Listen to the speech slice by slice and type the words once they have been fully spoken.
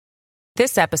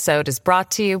This episode is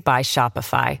brought to you by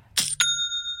Shopify.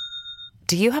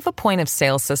 Do you have a point of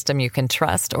sale system you can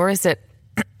trust, or is it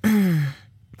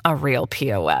a real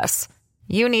POS?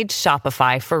 You need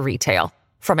Shopify for retail.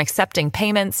 From accepting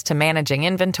payments to managing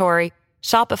inventory,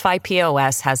 Shopify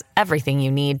POS has everything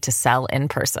you need to sell in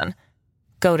person.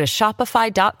 Go to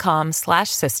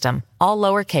shopify.com/system, all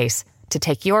lowercase, to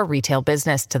take your retail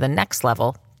business to the next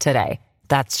level today.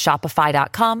 That's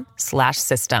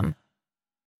shopify.com/system.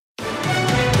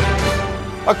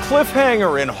 A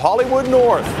cliffhanger in Hollywood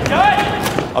North.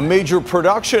 A major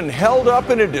production held up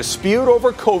in a dispute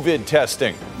over COVID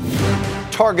testing.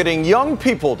 Targeting young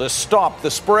people to stop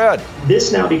the spread.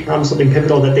 This now becomes something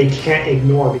pivotal that they can't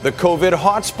ignore. The COVID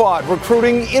hotspot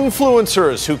recruiting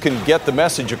influencers who can get the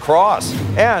message across.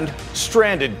 And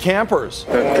stranded campers.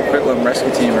 The Quitlam rescue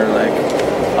team are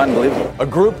unbelievable. A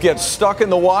group gets stuck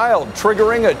in the wild,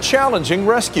 triggering a challenging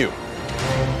rescue.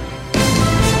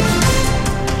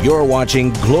 You're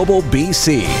watching Global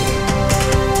BC.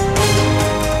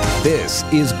 This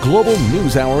is Global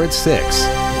News Hour at 6.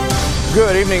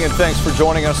 Good evening and thanks for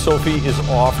joining us. Sophie is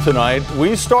off tonight.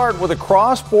 We start with a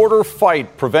cross-border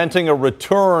fight preventing a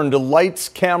return to lights,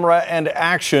 camera, and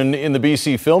action in the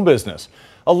BC film business.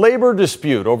 A labor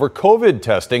dispute over COVID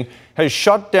testing has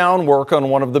shut down work on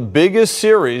one of the biggest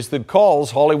series that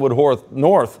calls Hollywood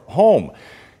North home.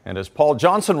 And as Paul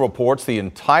Johnson reports, the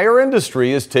entire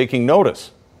industry is taking notice.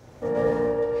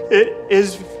 It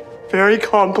is very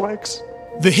complex.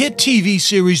 The hit TV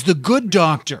series The Good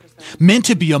Doctor, meant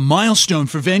to be a milestone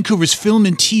for Vancouver's film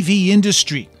and TV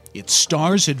industry. Its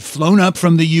stars had flown up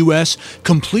from the U.S.,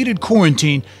 completed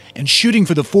quarantine, and shooting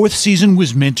for the fourth season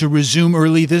was meant to resume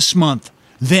early this month.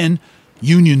 Then,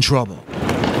 union trouble.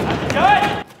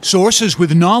 Sources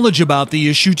with knowledge about the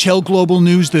issue tell Global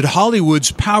News that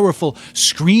Hollywood's powerful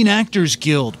Screen Actors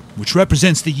Guild, which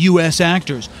represents the U.S.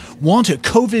 actors, want a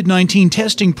COVID-19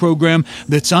 testing program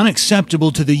that's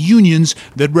unacceptable to the unions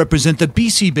that represent the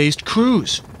BC-based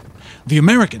crews. The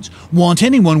Americans want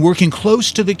anyone working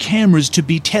close to the cameras to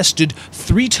be tested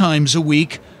 3 times a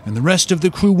week and the rest of the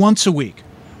crew once a week,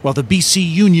 while the BC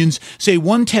unions say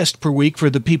 1 test per week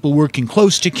for the people working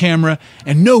close to camera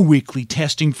and no weekly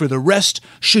testing for the rest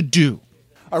should do.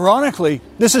 Ironically,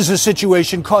 this is a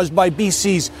situation caused by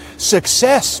BC's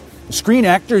success. The Screen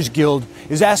Actors Guild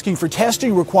is asking for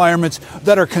testing requirements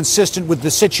that are consistent with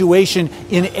the situation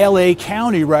in LA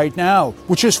County right now,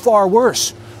 which is far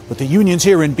worse. But the unions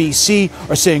here in BC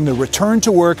are saying the return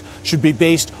to work should be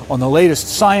based on the latest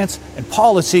science and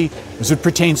policy as it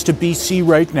pertains to BC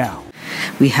right now.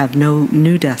 We have no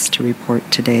new deaths to report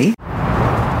today.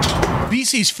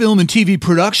 BC's film and TV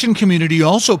production community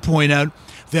also point out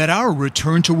that our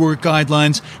return to work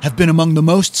guidelines have been among the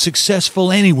most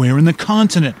successful anywhere in the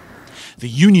continent. The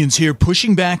unions here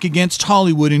pushing back against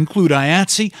Hollywood include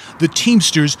IATSE, the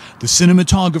Teamsters, the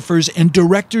Cinematographers, and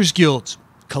Directors Guilds.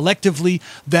 Collectively,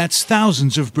 that's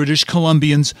thousands of British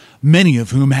Columbians, many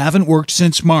of whom haven't worked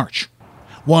since March.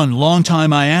 One longtime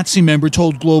IATSE member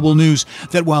told Global News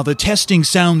that while the testing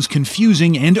sounds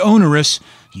confusing and onerous,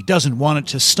 he doesn't want it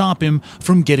to stop him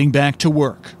from getting back to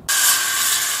work.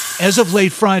 As of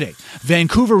late Friday,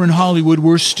 Vancouver and Hollywood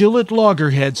were still at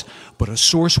loggerheads, but a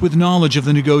source with knowledge of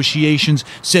the negotiations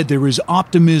said there is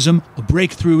optimism a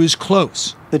breakthrough is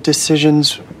close. The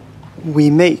decisions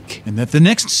we make. And that the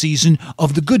next season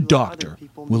of The Good Doctor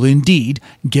will indeed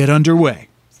get underway.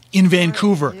 In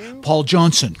Vancouver, Paul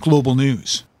Johnson, Global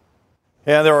News.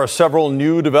 And there are several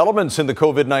new developments in the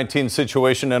COVID-19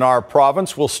 situation in our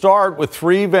province. We'll start with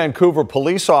 3 Vancouver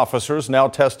police officers now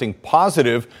testing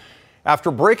positive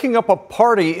after breaking up a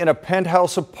party in a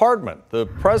penthouse apartment. The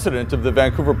president of the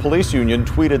Vancouver Police Union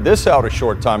tweeted this out a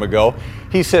short time ago.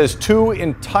 He says 2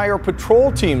 entire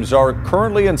patrol teams are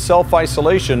currently in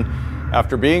self-isolation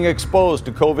after being exposed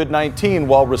to COVID-19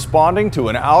 while responding to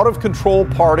an out-of-control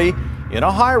party in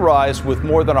a high-rise with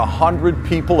more than 100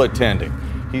 people attending.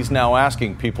 He's now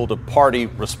asking people to party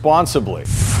responsibly.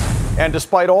 And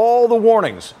despite all the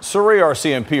warnings, Surrey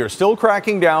RCMP are still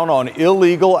cracking down on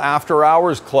illegal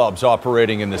after-hours clubs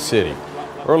operating in the city.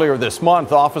 Earlier this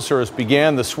month, officers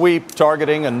began the sweep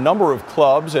targeting a number of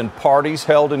clubs and parties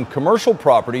held in commercial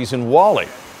properties in Whalley.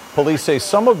 Police say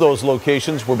some of those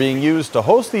locations were being used to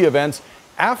host the events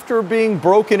after being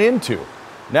broken into.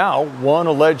 Now, one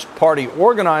alleged party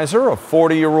organizer, a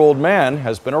 40-year-old man,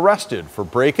 has been arrested for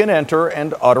break-and-enter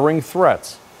and uttering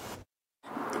threats.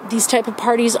 These type of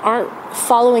parties aren't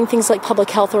following things like public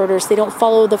health orders. They don't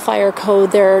follow the fire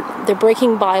code. They're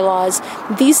breaking bylaws.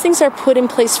 These things are put in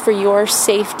place for your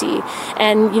safety.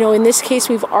 And, in this case,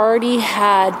 we've already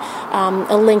had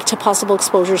a link to possible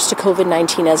exposures to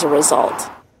COVID-19 as a result.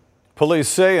 Police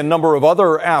say a number of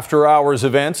other after-hours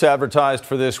events advertised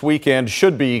for this weekend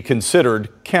should be considered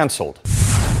canceled.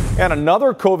 And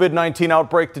another COVID-19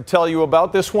 outbreak to tell you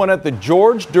about, this one at the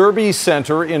George Derby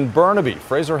Center in Burnaby.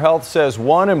 Fraser Health says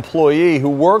one employee who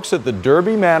works at the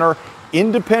Derby Manor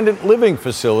Independent Living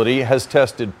Facility has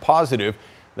tested positive.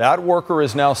 That worker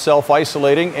is now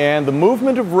self-isolating, and the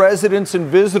movement of residents and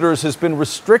visitors has been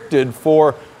restricted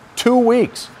for 2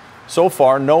 weeks. So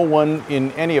far, no one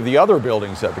in any of the other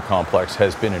buildings at the complex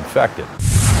has been infected.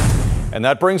 And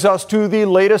that brings us to the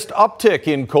latest uptick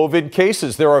in COVID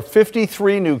cases. There are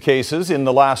 53 new cases in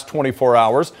the last 24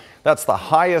 hours. That's the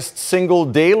highest single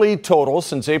daily total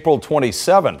since April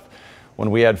 27th,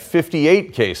 when we had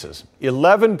 58 cases.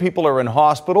 11 people are in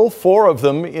hospital, 4 of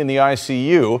them in the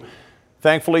ICU.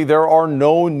 Thankfully, there are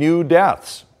no new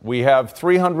deaths. We have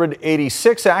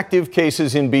 386 active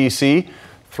cases in BC.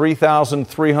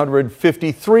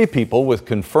 3,353 people with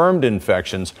confirmed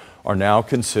infections are now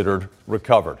considered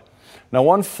recovered. Now,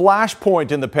 one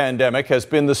flashpoint in the pandemic has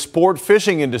been the sport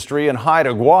fishing industry in Haida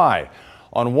Gwaii.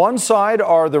 On one side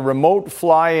are the remote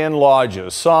fly-in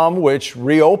lodges, some which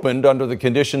reopened under the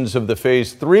conditions of the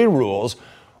Phase 3 rules,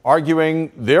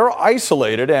 arguing their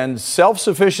isolated and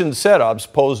self-sufficient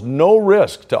setups pose no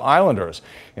risk to islanders.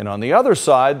 And on the other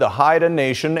side, the Haida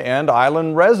Nation and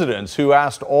island residents who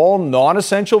asked all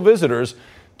non-essential visitors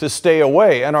to stay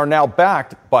away and are now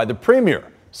backed by the Premier,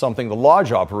 something the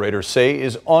lodge operators say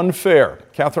is unfair.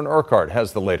 Catherine Urquhart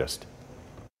has the latest.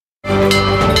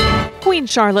 Queen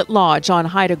Charlotte Lodge on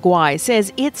Haida Gwaii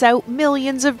says it's out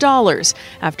millions of dollars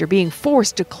after being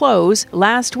forced to close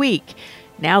last week.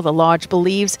 Now the lodge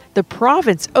believes the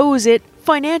province owes it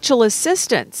financial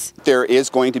assistance. There is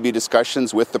going to be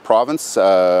discussions with the province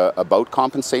about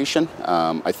compensation.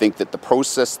 I think that the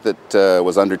process that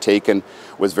was undertaken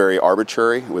was very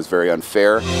arbitrary, it was very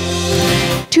unfair.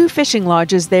 2 fishing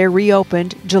lodges there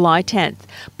reopened July 10th,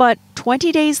 but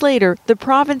 20 days later, the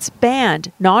province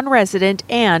banned non-resident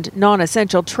and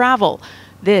non-essential travel.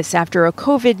 This after a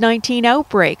COVID-19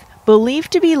 outbreak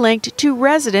believed to be linked to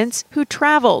residents who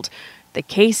traveled. The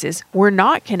cases were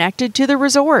not connected to the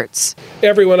resorts.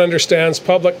 Everyone understands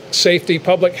public safety,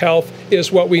 public health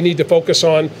is what we need to focus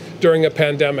on during a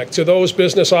pandemic. To those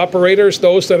business operators,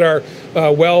 those that are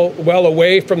well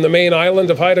away from the main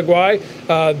island of Haida Gwaii,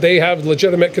 they have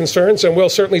legitimate concerns, and we'll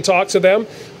certainly talk to them.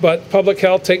 But public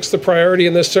health takes the priority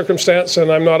in this circumstance, and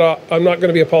I'm not going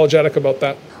to be apologetic about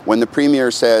that. When the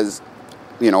Premier says,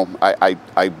 you know,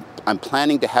 I'm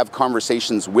planning to have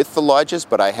conversations with the lodges,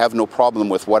 but I have no problem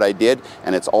with what I did,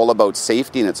 and it's all about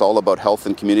safety and it's all about health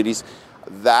and communities.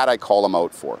 That I call them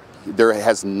out for. There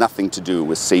has nothing to do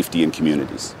with safety and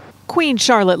communities. Queen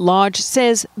Charlotte Lodge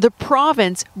says the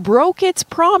province broke its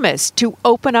promise to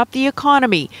open up the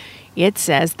economy. It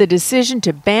says the decision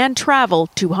to ban travel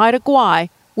to Haida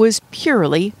Gwaii was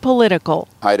purely political.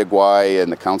 Haida Gwaii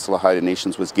and the Council of Haida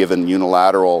Nations was given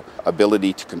unilateral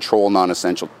ability to control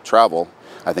non-essential travel.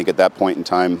 I think at that point in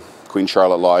time, Queen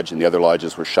Charlotte Lodge and the other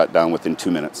lodges were shut down within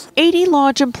 2 minutes. 80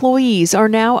 lodge employees are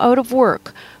now out of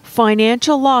work.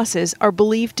 Financial losses are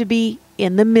believed to be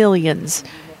in the millions.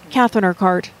 Catherine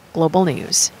Urquhart, Global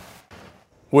News.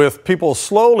 With people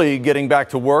slowly getting back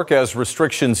to work as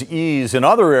restrictions ease in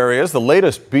other areas, the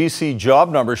latest BC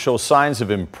job numbers show signs of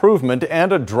improvement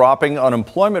and a dropping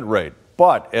unemployment rate.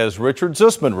 But as Richard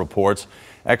Zussman reports,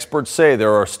 experts say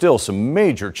there are still some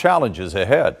major challenges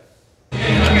ahead.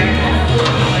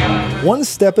 One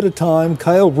step at a time,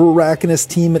 Kyle Rurak and his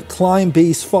team at Climb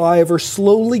Base 5 are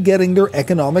slowly getting their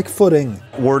economic footing.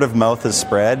 Word of mouth has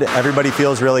spread. Everybody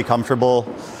feels really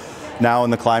comfortable now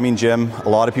in the climbing gym. A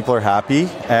lot of people are happy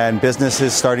and business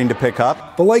is starting to pick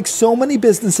up. But like so many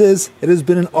businesses, it has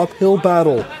been an uphill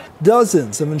battle.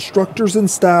 Dozens of instructors and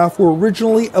staff were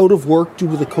originally out of work due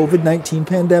to the COVID-19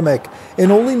 pandemic.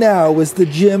 And only now is the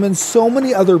gym and so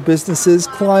many other businesses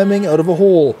climbing out of a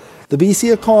hole. The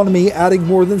BC economy adding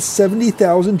more than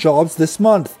 70,000 jobs this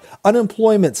month.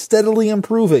 Unemployment steadily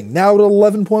improving, now at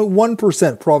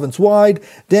 11.1% province-wide,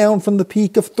 down from the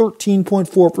peak of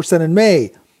 13.4% in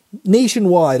May.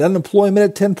 Nationwide, unemployment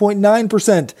at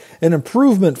 10.9%, an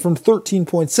improvement from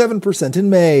 13.7% in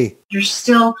May. There's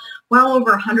still well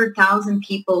over 100,000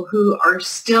 people who are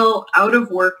still out of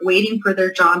work waiting for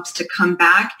their jobs to come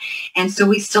back. And so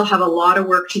we still have a lot of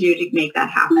work to do to make that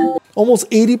happen. Almost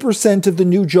 80% of the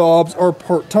new jobs are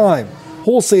part-time.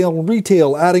 Wholesale and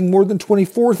retail adding more than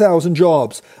 24,000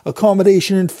 jobs.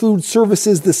 Accommodation and food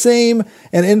services the same.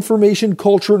 And information,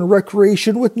 culture and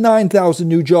recreation with 9,000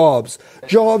 new jobs.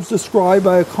 Jobs described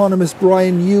by economist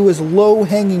Brian Yu as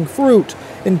low-hanging fruit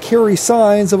and carry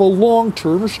signs of a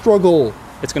long-term struggle.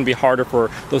 it's going to be harder for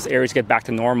those areas to get back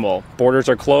to normal. Borders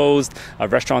are closed,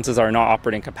 restaurants are not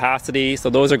operating capacity, so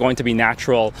those are going to be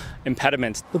natural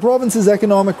impediments. The province's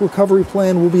economic recovery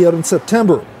plan will be out in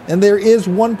September, and there is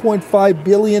 $1.5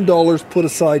 billion put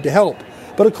aside to help.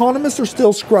 But economists are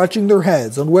still scratching their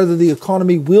heads on whether the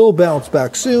economy will bounce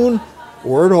back soon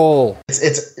or at all.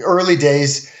 It's early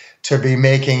days to be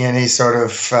making any sort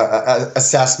of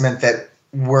assessment that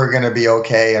we're going to be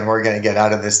okay and we're going to get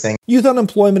out of this thing. Youth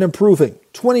unemployment improving,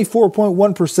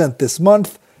 24.1% this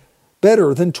month,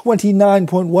 better than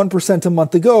 29.1% a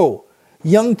month ago.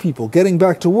 Young people getting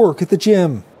back to work at the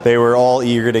gym. They were all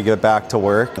eager to get back to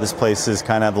work. This place is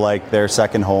kind of like their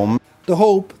second home. The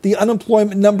hope, the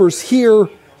unemployment numbers here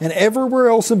and everywhere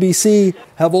else in BC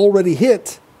have already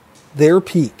hit their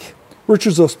peak.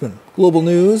 Richard Zussman, Global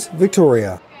News,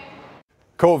 Victoria.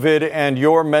 COVID and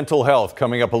your mental health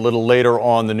coming up a little later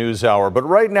on the news hour. But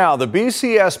right now, the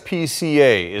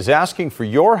BCSPCA is asking for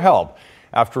your help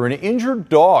after an injured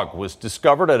dog was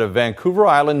discovered at a Vancouver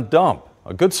Island dump.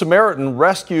 A Good Samaritan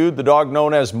rescued the dog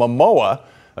known as Momoa,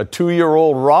 a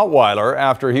 2-year-old Rottweiler,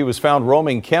 after he was found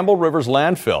roaming Campbell River's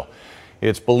landfill.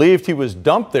 It's believed he was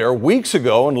dumped there weeks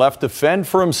ago and left to fend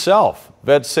for himself.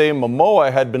 Vets say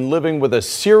Momoa had been living with a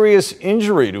serious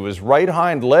injury to his right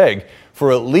hind leg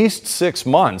for at least 6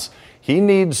 months. He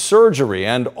needs surgery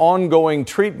and ongoing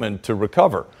treatment to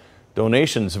recover.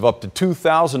 Donations of up to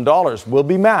 $2,000 will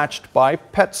be matched by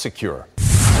PetSecure.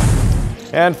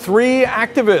 And 3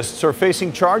 activists are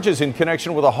facing charges in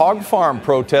connection with a hog farm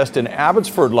protest in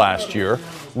Abbotsford last year.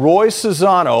 Roy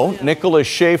Cesano, Nicholas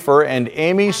Schaefer, and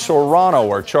Amy Sorano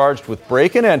are charged with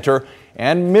break and enter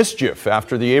and mischief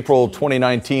after the April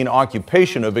 2019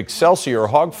 occupation of Excelsior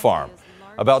Hog Farm.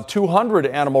 About 200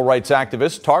 animal rights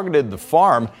activists targeted the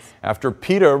farm after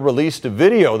PETA released a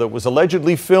video that was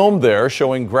allegedly filmed there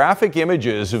showing graphic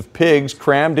images of pigs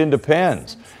crammed into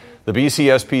pens. The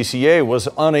BCSPCA was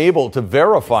unable to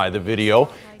verify the video,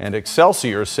 and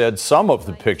Excelsior said some of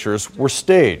the pictures were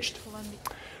staged.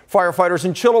 Firefighters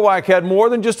in Chilliwack had more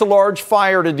than just a large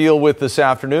fire to deal with this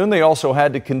afternoon. They also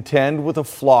had to contend with a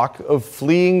flock of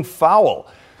fleeing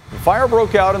fowl. The fire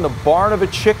broke out in the barn of a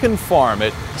chicken farm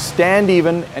at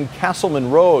Standeven and Castleman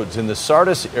Roads in the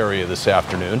Sardis area this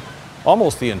afternoon.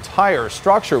 Almost the entire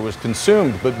structure was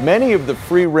consumed, but many of the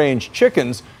free-range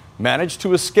chickens managed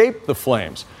to escape the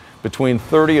flames. Between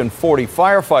 30 and 40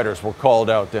 firefighters were called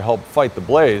out to help fight the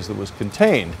blaze that was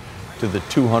contained to the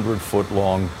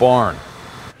 200-foot-long barn.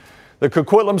 The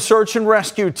Coquitlam Search and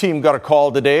Rescue Team got a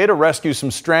call today to rescue some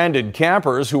stranded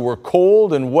campers who were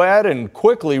cold and wet and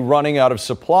quickly running out of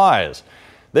supplies.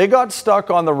 They got stuck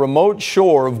on the remote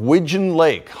shore of Widgeon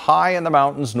Lake, high in the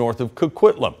mountains north of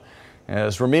Coquitlam.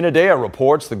 As Romina Dea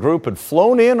reports, the group had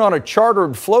flown in on a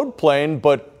chartered float plane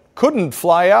but couldn't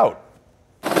fly out.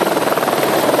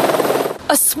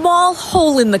 A small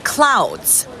hole in the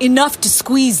clouds, enough to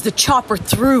squeeze the chopper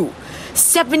through.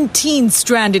 17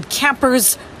 stranded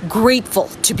campers grateful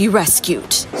to be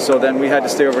rescued. So then we had to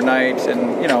stay overnight,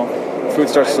 and food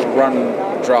starts to run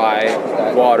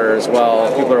dry, water as well.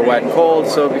 People are wet and cold,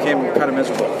 so it became kind of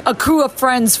miserable. A crew of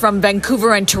friends from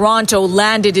Vancouver and Toronto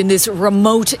landed in this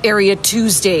remote area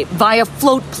Tuesday via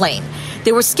float plane.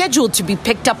 They were scheduled to be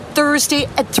picked up Thursday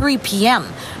at 3 p.m.,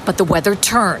 but the weather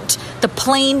turned. The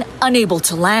plane unable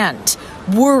to land.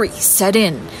 Worry set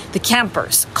in. The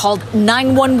campers called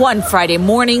 911 Friday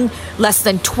morning, less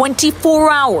than 24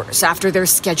 hours after their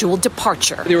scheduled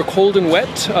departure. They were cold and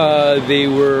wet. They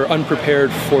were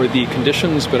unprepared for the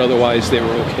conditions, but otherwise they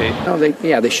were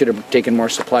okay. They should have taken more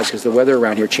supplies because the weather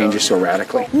around here changes so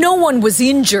radically. No one was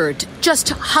injured, just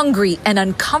hungry and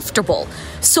uncomfortable.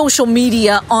 Social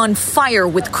media on fire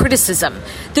with criticism.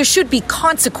 There should be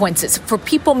consequences for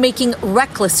people making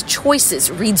reckless choices,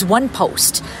 reads one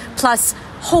post. Plus,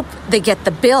 hope they get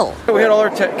the bill. We had all our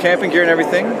camping gear and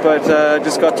everything, but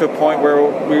just got to a point where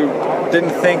we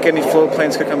didn't think any float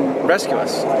planes could come rescue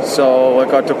us. So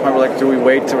it got to a point where, do we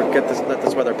wait to let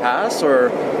this weather pass, or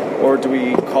do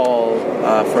we call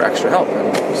for extra help?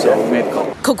 And so we made the call.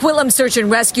 Coquitlam Search and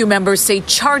Rescue members say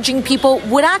charging people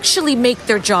would actually make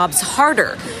their jobs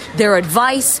harder. Their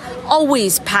advice,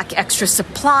 always pack extra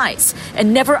supplies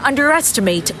and never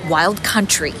underestimate wild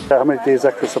country. How many days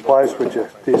extra supplies do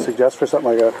you suggest for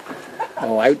something like that?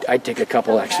 Oh, I'd take a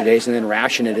couple extra days and then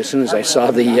ration it as soon as I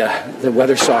saw the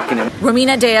weather socking in.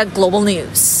 Romina Dea, Global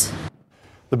News.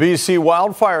 The BC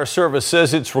Wildfire Service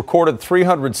says it's recorded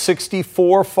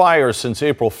 364 fires since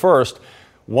April 1st.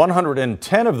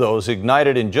 110 of those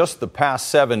ignited in just the past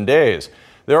 7 days.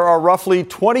 There are roughly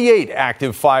 28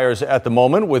 active fires at the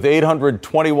moment, with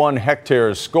 821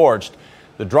 hectares scorched.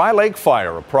 The Dry Lake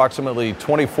Fire, approximately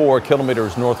 24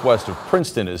 kilometers northwest of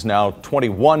Princeton, is now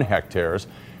 21 hectares.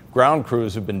 Ground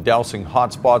crews have been dousing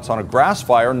hot spots on a grass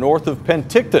fire north of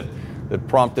Penticton that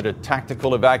prompted a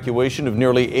tactical evacuation of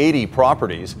nearly 80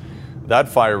 properties. That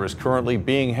fire is currently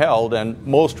being held, and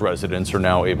most residents are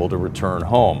now able to return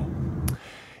home.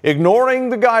 Ignoring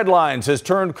the guidelines has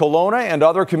turned Kelowna and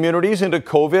other communities into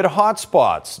COVID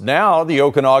hotspots. Now, the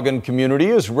Okanagan community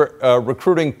is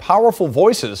recruiting powerful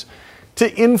voices to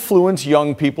influence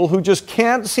young people who just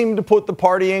can't seem to put the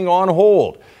partying on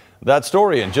hold. That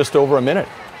story in just over a minute.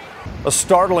 A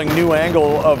startling new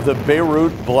angle of the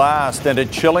Beirut blast and a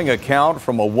chilling account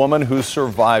from a woman who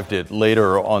survived it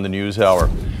later on the NewsHour.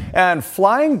 And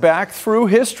flying back through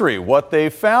history, what they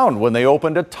found when they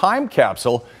opened a time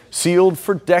capsule sealed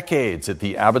for decades at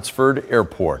the Abbotsford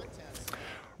Airport.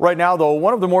 Right now, though,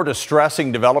 one of the more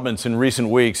distressing developments in recent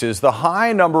weeks is the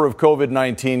high number of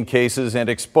COVID-19 cases and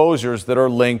exposures that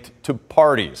are linked to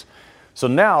parties. So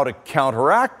now, to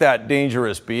counteract that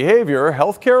dangerous behavior,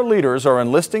 healthcare leaders are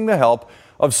enlisting the help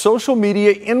of social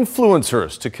media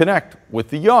influencers to connect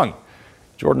with the young.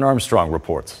 Jordan Armstrong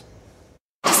reports.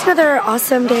 Just another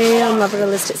awesome day on Love It or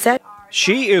List It set.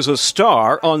 She is a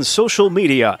star on social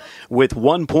media with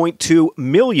 1.2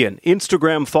 million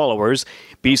Instagram followers.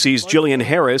 BC's Jillian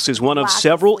Harris is one of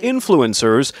several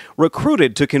influencers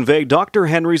recruited to convey Dr.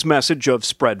 Henry's message of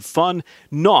spread fun,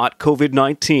 not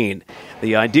COVID-19.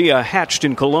 The idea hatched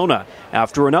in Kelowna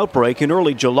after an outbreak in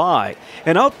early July,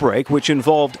 an outbreak which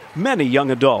involved many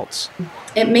young adults.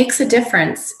 It makes a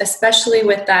difference, especially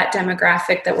with that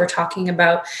demographic that we're talking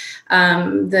about,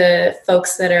 the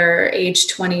folks that are age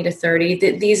 20 to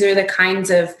 30. These are the kinds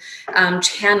of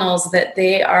channels that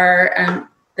they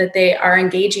are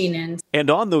engaging in. And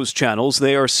on those channels,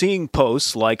 they are seeing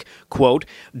posts like, quote,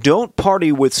 "Don't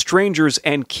party with strangers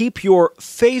and keep your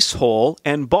face hole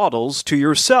and bottles to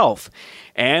yourself."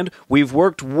 And we've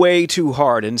worked way too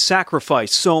hard and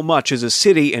sacrificed so much as a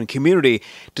city and community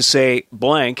to say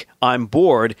blank, I'm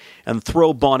bored, and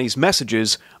throw Bonnie's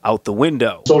messages out the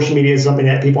window. Social media is something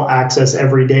that people access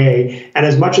every day. And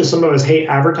as much as some of us hate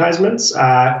advertisements,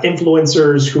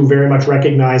 influencers who very much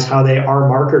recognize how they are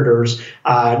marketers,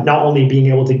 not only being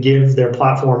able to give their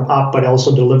platform up, but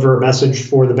also deliver a message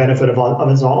for the benefit of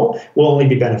us all, will only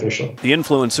be beneficial. The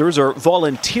influencers are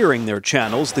volunteering their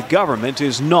channels. The government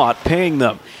is not paying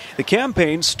them. The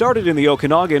campaign started in the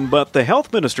Okanagan, but the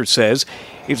health minister says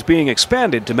it's being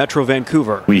expanded to Metro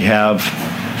Vancouver. We have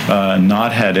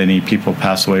not had any people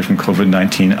pass away from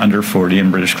COVID-19 under 40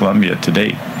 in British Columbia to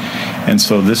date. And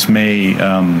so this may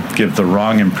give the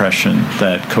wrong impression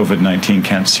that COVID-19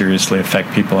 can't seriously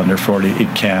affect people under 40.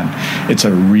 It can. It's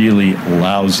a really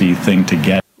lousy thing to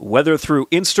get. Whether through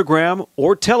Instagram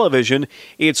or television,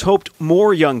 it's hoped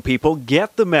more young people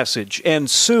get the message, and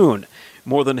soon.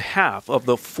 More than half of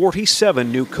the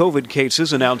 47 new COVID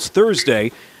cases announced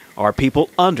Thursday are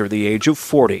people under the age of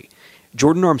 40.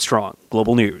 Jordan Armstrong,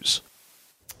 Global News.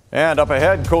 And up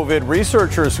ahead, COVID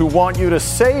researchers who want you to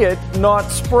say it,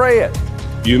 not spray it.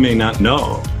 You may not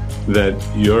know that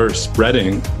you're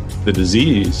spreading the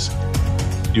disease.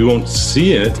 You won't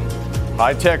see it.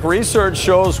 High-tech research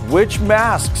shows which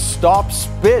masks stop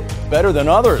spit better than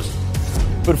others.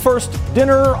 But first,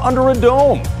 dinner under a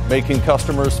dome, making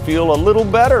customers feel a little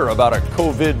better about a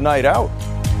COVID night out.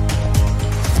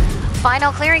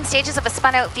 Final clearing stages of a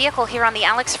spun-out vehicle here on the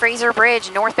Alex Fraser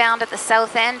Bridge, northbound at the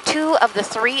south end. 2 of the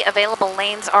 3 available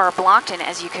lanes are blocked, and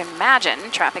as you can imagine,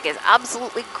 traffic is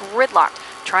absolutely gridlocked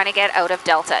trying to get out of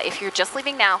Delta. If you're just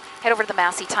leaving now, head over to the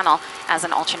Massey Tunnel as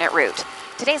an alternate route.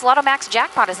 Today's Lotto Max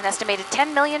jackpot is an estimated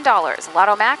 $10 million.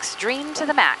 Lotto Max, dream to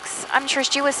the max. I'm Trish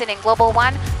Jewison in Global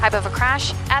One. Hype of a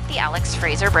crash at the Alex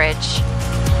Fraser Bridge.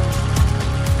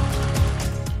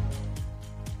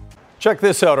 Check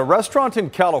this out. A restaurant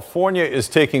in California is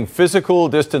taking physical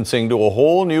distancing to a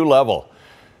whole new level.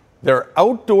 They're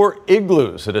outdoor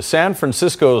igloos at a San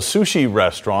Francisco sushi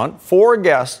restaurant. 4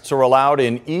 guests are allowed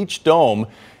in each dome,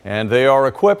 and they are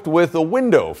equipped with a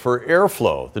window for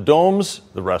airflow. The domes,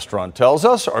 the restaurant tells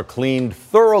us, are cleaned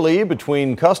thoroughly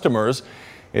between customers.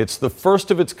 It's the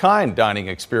first of its kind dining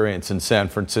experience in San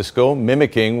Francisco,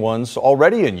 mimicking ones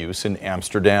already in use in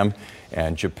Amsterdam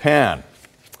and Japan.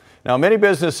 Now, many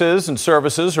businesses and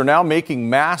services are now making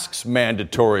masks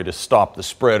mandatory to stop the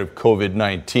spread of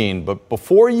COVID-19. But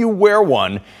before you wear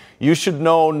one, you should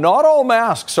know not all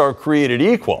masks are created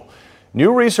equal.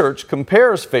 New research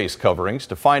compares face coverings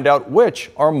to find out which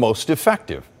are most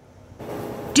effective.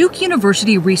 Duke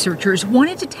University researchers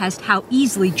wanted to test how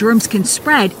easily germs can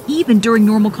spread even during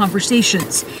normal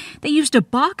conversations. They used a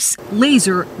box,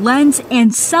 laser, lens,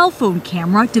 and cell phone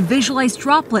camera to visualize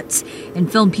droplets and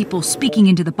film people speaking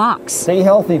into the box. Stay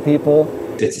healthy, people.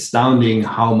 It's astounding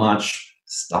how much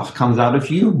stuff comes out of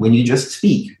you when you just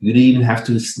speak. You don't even have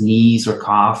to sneeze or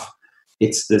cough.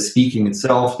 It's the speaking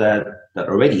itself that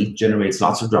already generates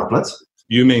lots of droplets.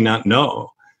 You may not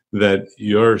know that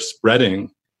you're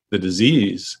spreading the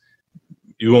disease.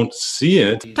 You won't see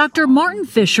it. Dr. Martin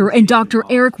Fisher and Dr.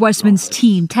 Eric Westman's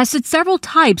team tested several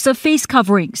types of face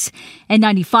coverings.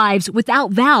 N95s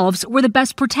without valves were the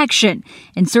best protection,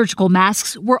 and surgical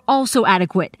masks were also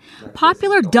adequate.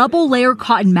 Popular double-layer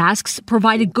cotton masks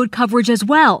provided good coverage as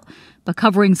well. But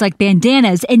coverings like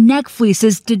bandanas and neck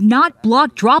fleeces did not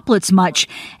block droplets much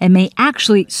and may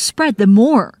actually spread them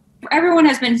more. Everyone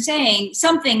has been saying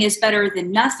something is better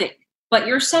than nothing, but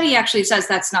your study actually says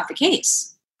that's not the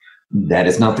case. That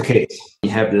is not the case.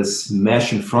 You have this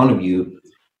mesh in front of you.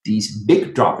 These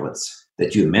big droplets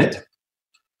that you emit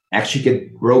actually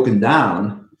get broken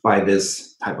down by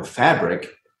this type of fabric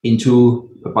into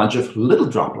a bunch of little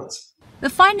droplets. The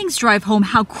findings drive home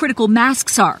how critical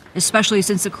masks are, especially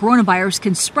since the coronavirus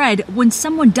can spread when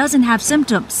someone doesn't have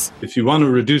symptoms. If you want to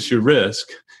reduce your risk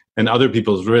and other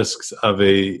people's risks of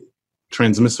a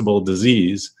transmissible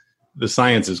disease, the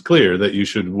science is clear that you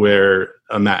should wear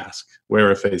a mask, wear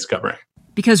a face covering.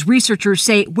 Because researchers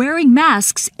say wearing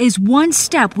masks is one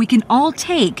step we can all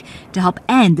take to help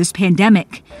end this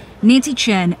pandemic. Nancy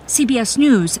Chen, CBS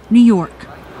News, New York.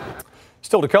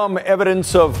 Still to come,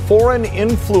 evidence of foreign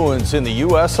influence in the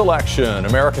U.S. election.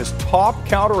 America's top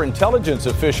counterintelligence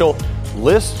official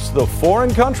lists the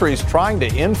foreign countries trying to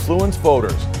influence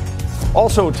voters.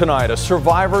 Also tonight, a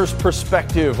survivor's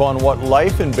perspective on what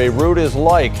life in Beirut is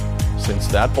like since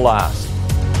that blast.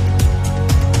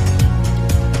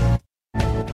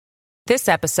 This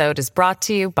episode is brought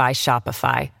to you by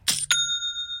Shopify.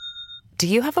 Do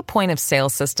you have a point of sale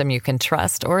system you can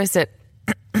trust, or is it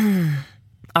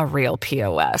a real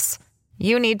POS?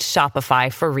 You need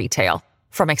Shopify for retail.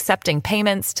 From accepting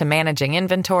payments to managing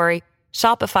inventory,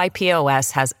 Shopify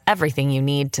POS has everything you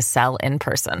need to sell in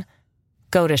person.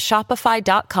 Go to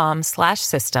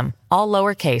shopify.com/system, all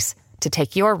lowercase, to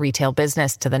take your retail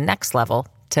business to the next level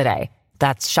today.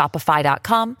 That's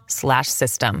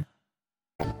shopify.com/system.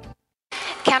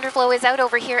 Counterflow is out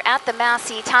over here at the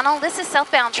Massey Tunnel. This is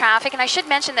southbound traffic, and I should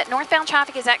mention that northbound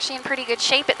traffic is actually in pretty good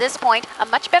shape at this point. A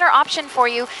much better option for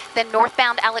you than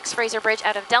northbound Alex Fraser Bridge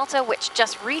out of Delta, which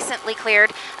just recently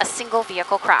cleared a single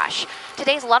vehicle crash.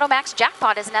 Today's Lotto Max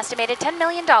jackpot is an estimated $10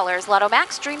 million. Lotto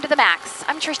Max, dream to the max.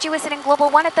 I'm Trish Jewison in Global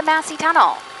One at the Massey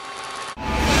Tunnel.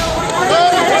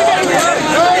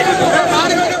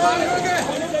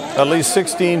 At least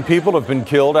 16 people have been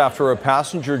killed after a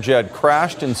passenger jet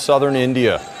crashed in southern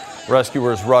India.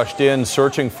 Rescuers rushed in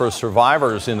searching for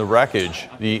survivors in the wreckage.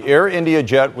 The Air India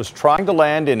jet was trying to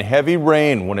land in heavy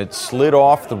rain when it slid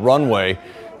off the runway.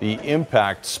 The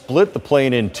impact split the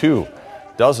plane in two.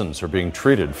 Dozens are being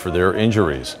treated for their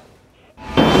injuries.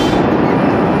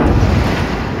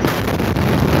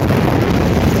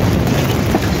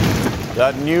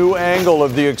 That new angle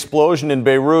of the explosion in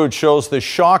Beirut shows the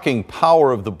shocking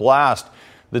power of the blast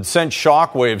that sent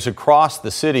shockwaves across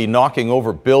the city, knocking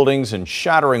over buildings and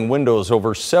shattering windows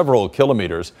over several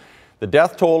kilometers. The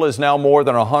death toll is now more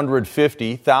than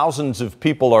 150. Thousands of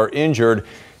people are injured,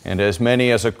 and as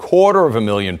many as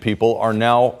 250,000 people are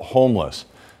now homeless.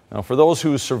 Now, for those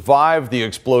who survived the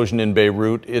explosion in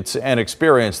Beirut, it's an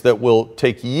experience that will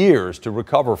take years to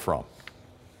recover from.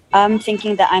 I'm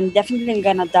thinking that I'm definitely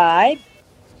gonna die.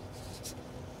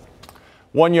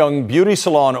 One young beauty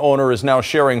salon owner is now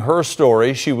sharing her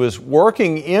story. She was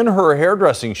working in her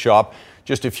hairdressing shop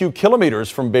just a few kilometers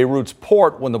from Beirut's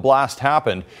port when the blast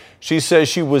happened. She says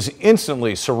she was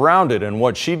instantly surrounded in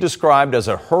what she described as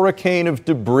a hurricane of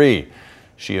debris.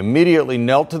 She immediately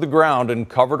knelt to the ground and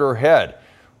covered her head.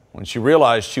 When she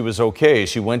realized she was okay,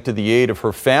 she went to the aid of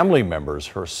her family members.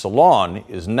 Her salon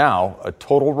is now a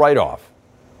total write-off.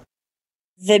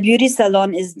 The beauty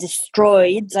salon is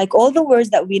destroyed. Like all the words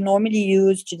that we normally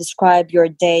use to describe your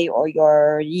day or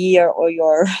your year or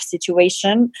your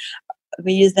situation,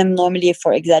 we use them normally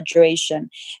for exaggeration.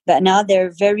 But now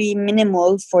they're very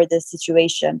minimal for the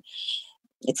situation.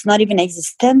 It's not even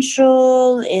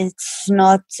existential. It's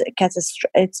not catastrophic.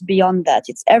 It's beyond that.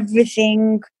 It's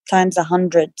everything times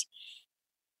 100.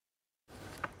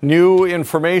 New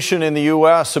information in the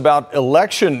U.S. about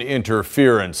election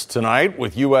interference tonight,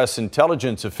 with U.S.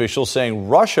 intelligence officials saying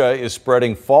Russia is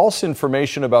spreading false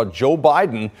information about Joe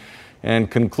Biden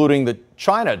and concluding that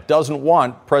China doesn't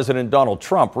want President Donald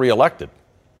Trump reelected.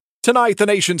 Tonight, the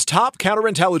nation's top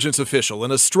counterintelligence official in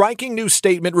a striking new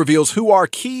statement reveals who our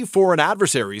key foreign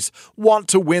adversaries want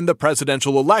to win the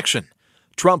presidential election.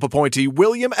 Trump appointee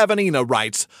William Evanina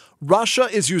writes, Russia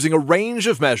is using a range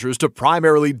of measures to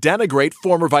primarily denigrate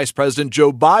former Vice President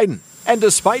Joe Biden. And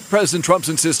despite President Trump's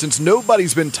insistence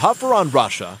nobody's been tougher on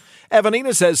Russia,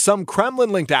 Evanina says some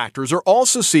Kremlin-linked actors are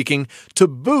also seeking to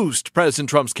boost President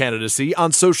Trump's candidacy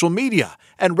on social media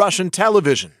and Russian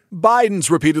television.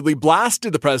 Biden's repeatedly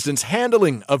blasted the president's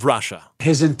handling of Russia.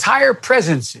 His entire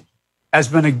presidency has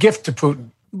been a gift to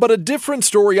Putin. But a different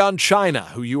story on China,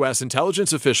 who U.S.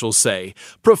 intelligence officials say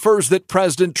prefers that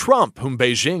President Trump, whom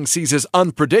Beijing sees as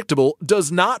unpredictable,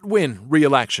 does not win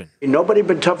re-election. Nobody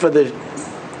been tougher than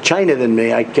China than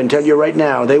me. I can tell you right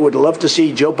now, they would love to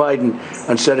see Joe Biden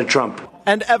instead of Trump.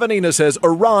 And Evanina says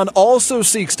Iran also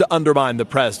seeks to undermine the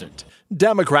president.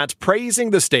 Democrats praising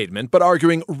the statement, but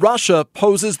arguing Russia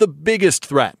poses the biggest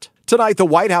threat. Tonight, the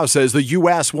White House says the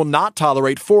U.S. will not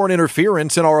tolerate foreign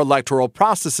interference in our electoral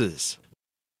processes.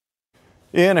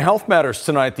 In Health Matters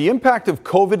tonight, the impact of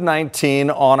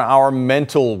COVID-19 on our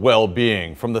mental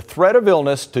well-being. From the threat of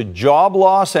illness to job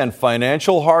loss and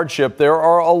financial hardship, there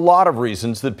are a lot of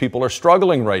reasons that people are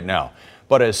struggling right now.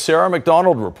 But as Sarah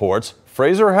McDonald reports,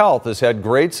 Fraser Health has had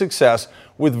great success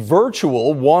with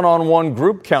virtual one-on-one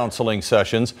group counseling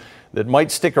sessions that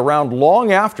might stick around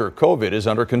long after COVID is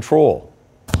under control.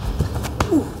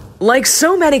 Like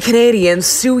so many Canadians,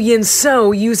 Sue Yin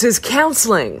So uses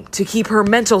counseling to keep her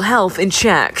mental health in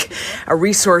check, a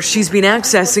resource she's been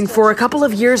accessing for a couple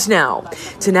of years now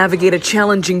to navigate a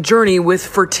challenging journey with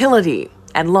fertility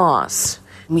and loss.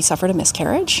 We suffered a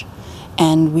miscarriage,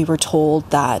 and we were told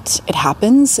that it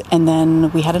happens, and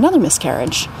then we had another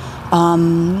miscarriage.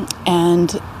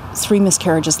 And 3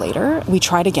 miscarriages later, we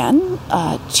tried again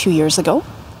 2 years ago,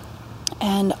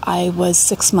 and I was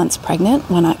 6 months pregnant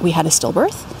when we had a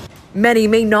stillbirth. Many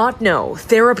may not know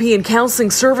therapy and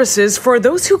counseling services for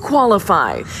those who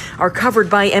qualify are covered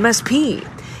by MSP,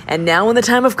 and now in the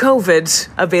time of COVID,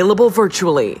 available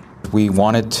virtually. We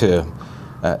wanted to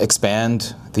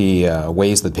expand the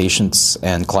ways that patients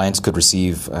and clients could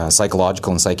receive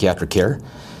psychological and psychiatric care,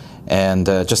 and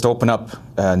just open up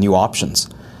new options.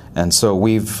 And so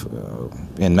we've,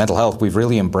 in mental health, we've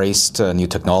really embraced new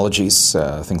technologies,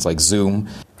 things like Zoom.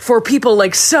 For people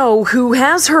like So, who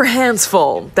has her hands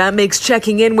full, that makes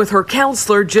checking in with her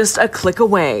counselor just a click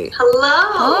away. Hello.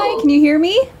 Hi, can you hear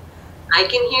me? I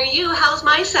can hear you. How's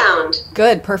my sound?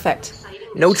 Good, perfect.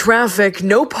 No traffic,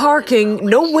 no parking,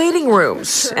 no waiting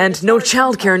rooms, and no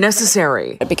childcare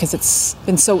necessary. Because it's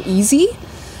been so easy,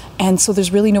 and so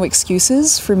there's really no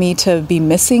excuses for me to be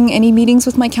missing any meetings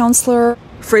with my counselor.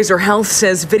 Fraser Health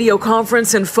says video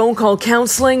conference and phone call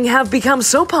counseling have become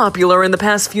so popular in the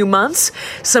past few months,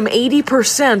 some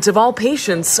 80% of all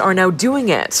patients are now doing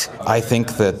it. I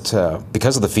think that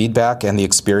because of the feedback and the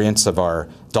experience of our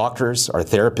doctors, our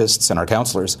therapists, and our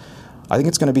counselors, I think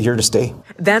it's going to be here to stay.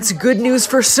 That's good news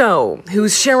for So,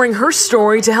 who's sharing her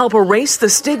story to help erase the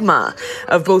stigma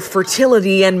of both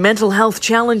fertility and mental health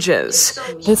challenges.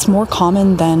 It's more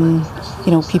common than,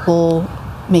 people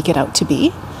make it out to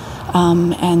be.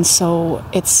 And so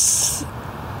it's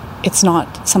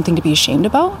not something to be ashamed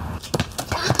about.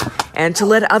 And to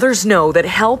let others know that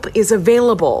help is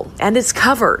available and it's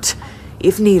covered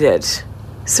if needed.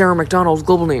 Sarah McDonald,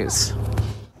 Global News.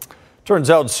 Turns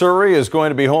out Surrey is going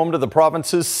to be home to the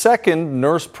province's second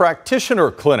nurse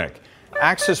practitioner clinic.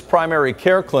 Access Primary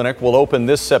Care Clinic will open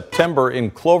this September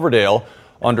in Cloverdale.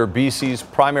 Under BC's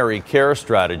primary care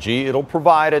strategy, it'll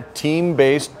provide a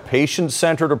team-based,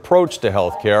 patient-centered approach to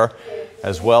healthcare,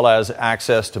 as well as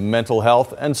access to mental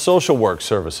health and social work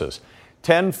services.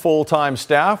 10 full-time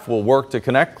staff will work to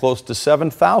connect close to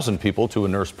 7,000 people to a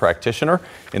nurse practitioner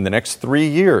in the next 3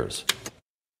 years.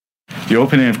 The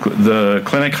opening of the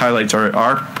clinic highlights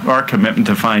our commitment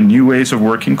to find new ways of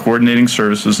working, coordinating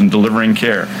services, and delivering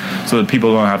care so that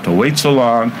people don't have to wait so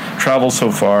long, travel so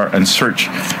far, and search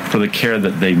for the care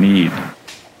that they need.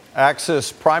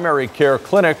 Access Primary Care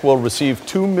Clinic will receive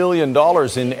 $2 million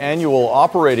in annual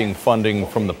operating funding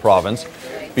from the province.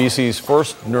 BC's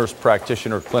first nurse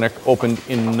practitioner clinic opened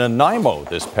in Nanaimo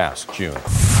this past June.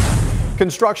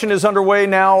 Construction is underway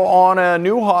now on a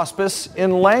new hospice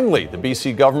in Langley. The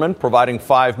BC government providing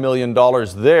 $5 million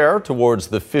there towards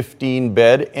the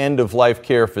 15-bed end-of-life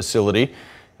care facility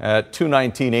at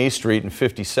 219 A Street and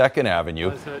 52nd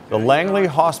Avenue. The Langley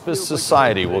Hospice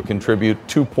Society will contribute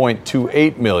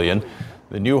 $2.28 million.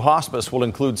 The new hospice will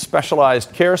include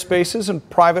specialized care spaces and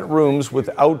private rooms with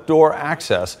outdoor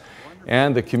access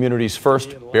and the community's first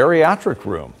bariatric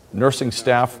room. Nursing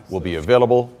staff will be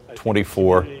available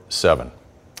 24/7.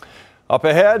 Up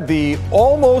ahead, the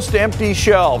almost empty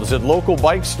shelves at local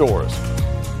bike stores.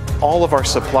 All of our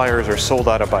suppliers are sold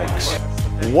out of bikes.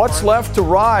 What's left to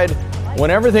ride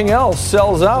when everything else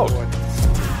sells out?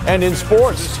 And in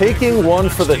sports, taking one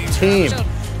for the team.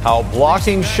 How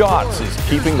blocking shots is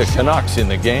keeping the Canucks in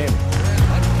the game.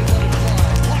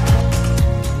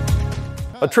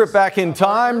 A trip back in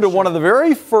time to one of the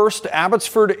very first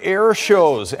Abbotsford Air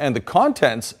shows and the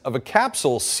contents of a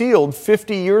capsule sealed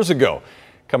 50 years ago.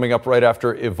 Coming up right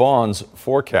after Yvonne's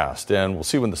forecast. And we'll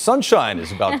see when the sunshine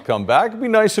is about to come back. It'd be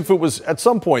nice if it was at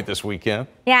some point this weekend.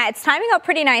 Yeah, it's timing out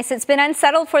pretty nice. It's been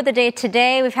unsettled for the day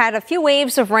today. We've had a few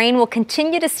waves of rain. We'll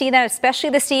continue to see that,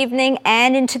 especially this evening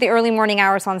and into the early morning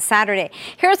hours on Saturday.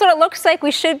 Here's what it looks like.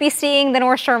 We should be seeing the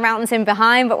North Shore Mountains in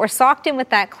behind, but we're socked in with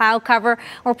that cloud cover.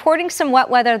 We're reporting some wet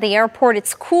weather at the airport.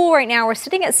 It's cool right now. We're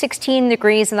sitting at 16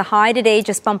 degrees, and the high today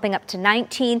just bumping up to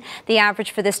 19. The average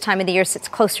for this time of the year sits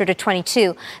closer to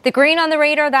 22. The green on the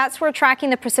radar, that's where we're tracking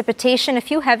the precipitation. A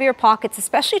few heavier pockets,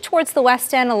 especially towards the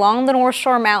west end along the North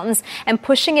Shore Mountains and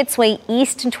pushing its way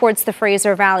east and towards the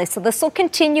Fraser Valley. So this will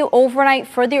continue overnight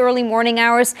for the early morning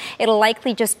hours. It'll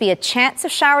likely just be a chance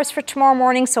of showers for tomorrow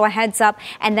morning, so a heads up,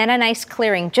 and then a nice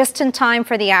clearing just in time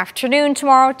for the afternoon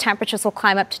tomorrow. Temperatures will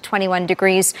climb up to 21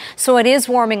 degrees. So it is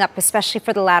warming up, especially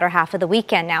for the latter half of the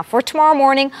weekend. Now for tomorrow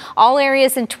morning, all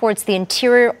areas and towards the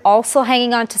interior also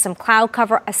hanging on to some cloud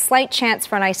cover, a slight chance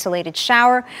for an isolated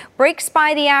shower. Breaks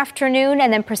by the afternoon,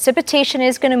 and then precipitation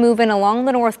is going to move in along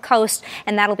the north coast,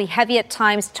 and that'll be heavy at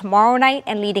times tomorrow night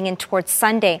and leading in towards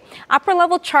Sunday. Upper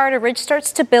level Charter Ridge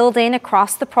starts to build in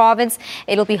across the province.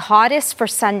 It'll be hottest for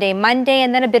Sunday, Monday,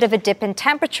 and then a bit of a dip in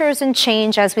temperatures and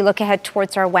change as we look ahead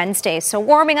towards our Wednesday. So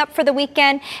warming up for the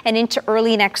weekend and into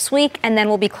early next week, and then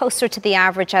we'll be closer to the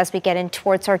average as we get in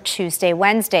towards our Tuesday,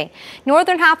 Wednesday.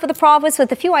 Northern half of the province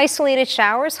with a few isolated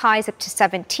showers, highs up to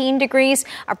 17 degrees.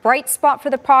 A bright spot for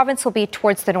the province will be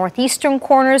towards the northeastern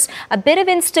corners. A bit of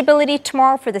instability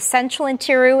tomorrow for the central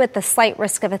interior with the slight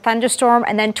risk of a thunderstorm,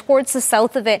 and then towards the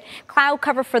south of it, cloud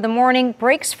cover for the morning,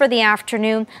 breaks for the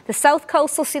afternoon. The south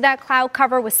coast will see that cloud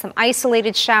cover with some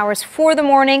isolated showers for the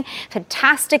morning.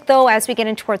 Fantastic though as we get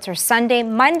in towards our Sunday.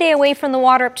 Monday away from the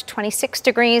water up to 26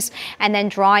 degrees, and then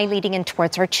dry leading in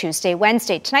towards our Tuesday,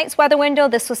 Wednesday. Tonight's weather window,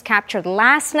 this was captured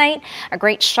last night. A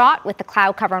great shot with the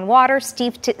cloud cover and water,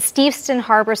 Steveston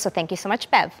Harbor. So thank you so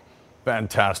much, Bev.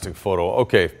 Fantastic photo.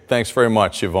 Okay, thanks very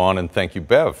much, Yvonne, and thank you,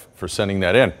 Bev, for sending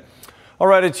that in. All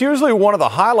right, it's usually one of the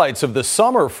highlights of the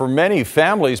summer for many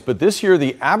families, but this year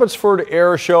the Abbotsford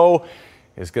Air Show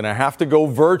is going to have to go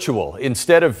virtual.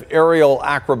 Instead of aerial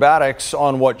acrobatics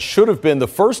on what should have been the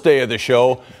first day of the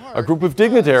show, a group of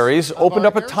dignitaries opened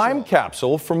up a time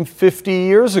capsule from 50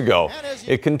 years ago.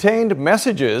 It contained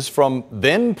messages from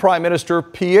then Prime Minister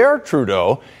Pierre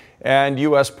Trudeau and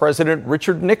U.S. President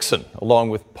Richard Nixon, along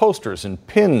with posters and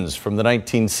pins from the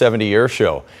 1970 air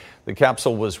show. The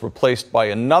capsule was replaced by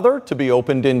another to be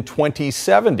opened in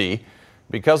 2070.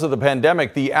 Because of the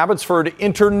pandemic, the Abbotsford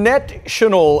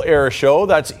International Air Show,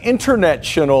 that's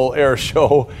International Air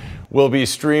Show, will be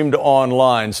streamed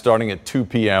online starting at 2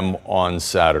 p.m. on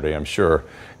Saturday. I'm sure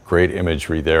great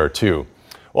imagery there, too.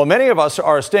 Well, many of us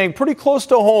are staying pretty close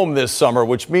to home this summer,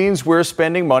 which means we're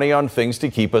spending money on things to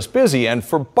keep us busy. And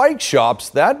for bike shops,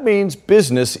 that means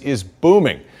business is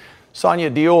booming. Sonia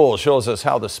Diol shows us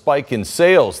how the spike in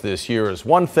sales this year is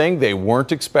one thing they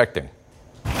weren't expecting.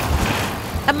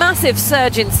 A massive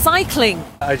surge in cycling.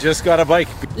 I just got a bike.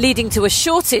 Leading to a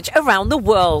shortage around the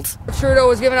world. Trudeau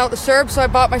was giving out the CERB, so I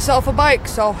bought myself a bike,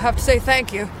 so I have to say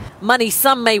thank you. Money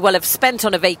some may well have spent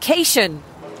on a vacation.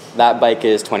 That bike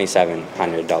is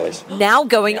 $2,700. Now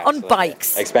going on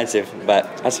bikes. Expensive,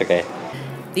 but that's okay.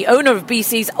 The owner of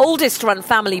BC's oldest run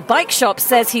family bike shop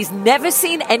says he's never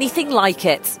seen anything like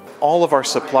it. All of our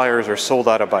suppliers are sold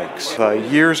out of bikes. A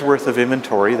year's worth of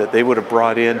inventory that they would have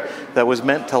brought in that was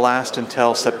meant to last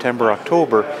until September,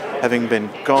 October, having been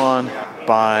gone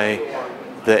by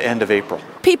the end of April.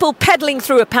 People peddling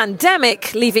through a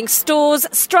pandemic, leaving stores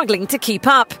struggling to keep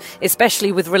up,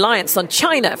 especially with reliance on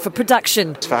China for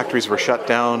production. Factories were shut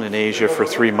down in Asia for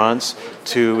 3 months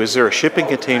to, is there a shipping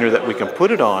container that we can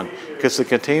put it on? Because the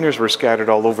containers were scattered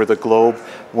all over the globe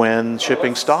when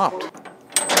shipping stopped.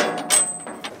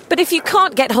 But if you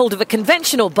can't get hold of a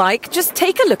conventional bike, just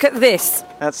take a look at this.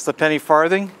 That's the penny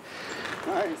farthing.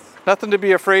 Nice. Nothing to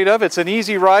be afraid of. It's an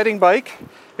easy riding bike.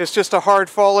 It's just a hard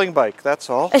falling bike, that's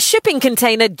all. A shipping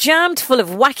container jammed full of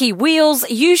wacky wheels,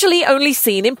 usually only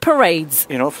seen in parades.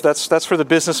 You know, that's for the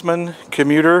businessman,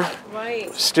 commuter,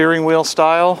 right. Steering wheel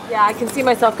style. Yeah, I can see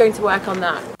myself going to work on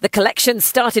that. The collection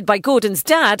started by Gordon's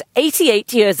dad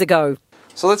 88 years ago.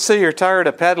 So let's say you're tired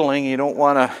of pedaling, you don't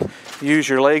want to use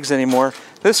your legs anymore.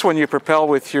 This one you propel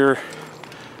with your,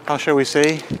 how shall we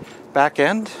say, back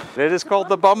end. It is called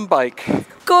the bum bike.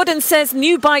 Gordon says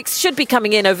new bikes should be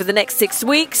coming in over the next 6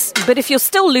 weeks, but if you're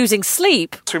still losing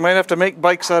sleep... So we might have to make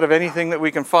bikes out of anything that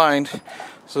we can find.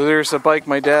 So there's a bike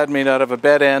my dad made out of a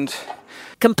bed end.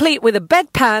 Complete with a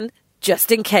bedpan,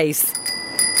 just in case.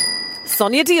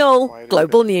 Sonia Diol,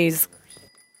 Global News.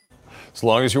 As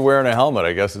long as you're wearing a helmet,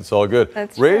 I guess it's all good.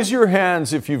 That's Raise true. your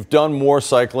hands if you've done more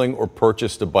cycling or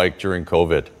purchased a bike during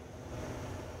COVID.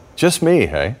 Just me,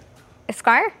 hey?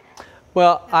 Esquire?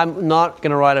 Well, I'm not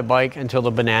going to ride a bike until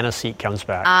the banana seat comes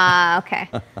back. Okay.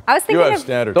 I was thinking You have of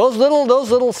standards. Those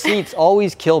little seats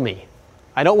always kill me.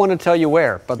 I don't want to tell you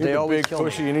where, but You they need a always big kill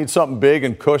cushy. me. You need something big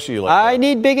and cushy like I that.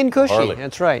 need big and cushy. Harley.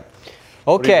 That's right.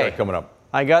 What do you Okay. got coming up?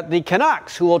 I got the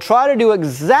Canucks, who will try to do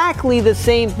exactly the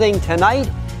same thing tonight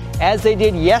as they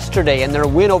did yesterday in their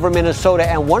win over Minnesota.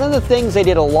 And one of the things they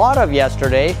did a lot of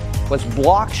yesterday was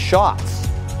block shots.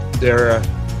 They're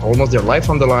almost their life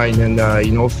on the line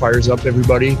and, fires up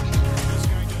everybody.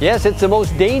 Yes, it's the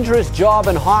most dangerous job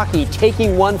in hockey,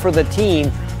 taking one for the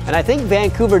team. And I think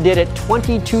Vancouver did it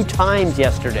 22 times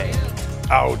yesterday.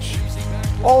 Ouch.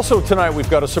 Also tonight, we've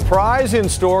got a surprise in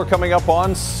store coming up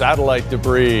on satellite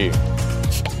debris.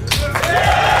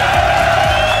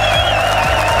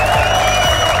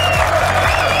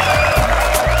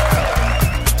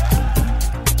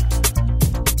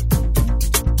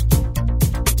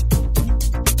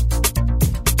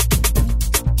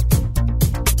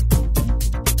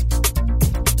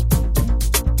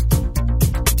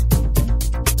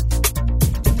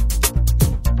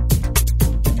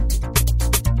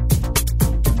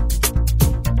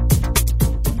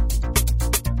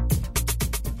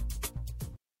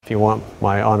 If you want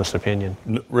my honest opinion.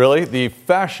 Really? The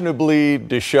fashionably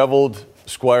disheveled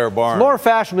Squire Barnes. More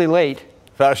fashionably late.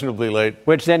 Fashionably late.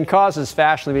 Which then causes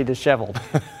fashionably disheveled.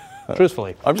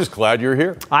 Truthfully. I'm just glad you're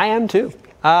here. I am too.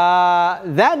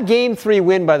 That Game 3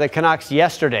 win by the Canucks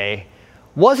yesterday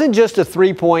wasn't just a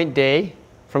 3-point day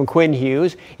from Quinn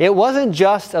Hughes. It wasn't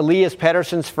just Elias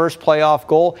Pettersson's first playoff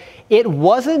goal. It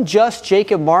wasn't just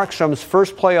Jacob Markstrom's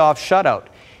first playoff shutout.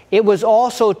 It was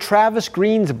also Travis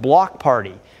Green's block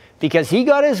party, because he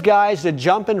got his guys to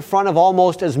jump in front of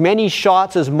almost as many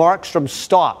shots as Markstrom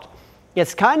stopped.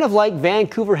 It's kind of like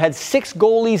Vancouver had 6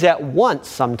 goalies at once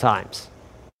sometimes.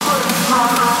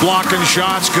 Blocking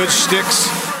shots, good sticks.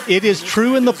 It is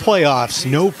true in the playoffs,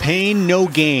 no pain, no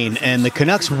gain, and the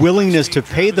Canucks' willingness to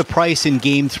pay the price in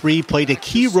Game 3 played a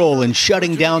key role in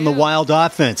shutting down the Wild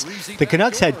offense. The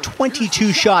Canucks had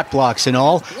 22 shot blocks in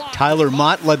all. Tyler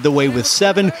Mott led the way with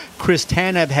 7, Chris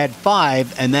Tanev had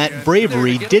 5, and that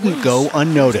bravery didn't go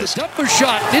unnoticed. Upper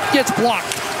shot, it gets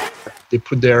blocked. They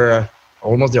put their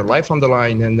almost their life on the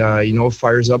line and,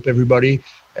 fires up everybody.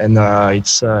 And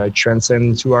it's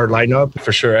transcended to our lineup.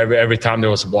 For sure, every time there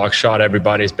was a block shot,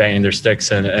 everybody's banging their sticks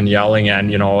and yelling,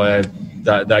 and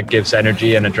that gives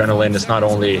energy and adrenaline. It's not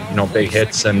only big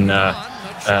hits and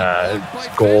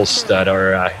goals that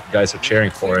our guys are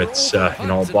cheering for. It's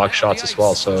block shots as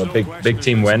well. So a big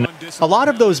team win. A lot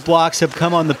of those blocks have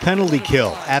come on the penalty kill.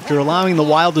 After allowing the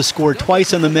Wild to score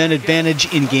twice on the men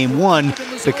advantage in Game 1,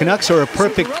 the Canucks are a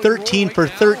perfect 13 for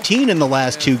 13 in the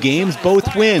last 2 games,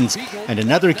 both wins, and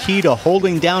another key to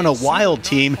holding down a Wild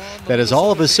team that is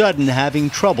all of a sudden having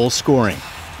trouble scoring.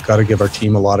 Got to give our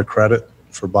team a lot of credit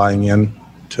for buying in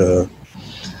to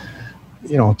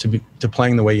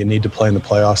playing the way you need to play in the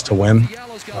playoffs to win.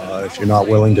 If you're not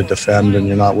willing to defend and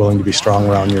you're not willing to be strong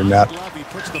around your net,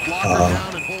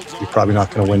 you're probably not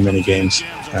going to win many games,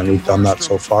 and we've done that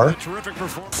so far.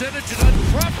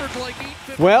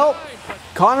 Well,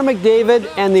 Connor McDavid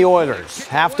and the Oilers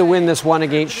have to win this one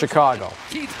against Chicago.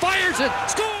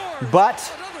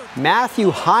 But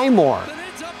Matthew Highmore,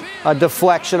 a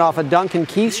deflection off a Duncan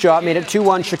Keith shot, made it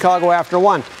 2-1 Chicago after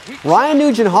 1. Ryan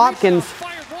Nugent-Hopkins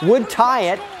would tie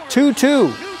it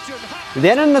 2-2.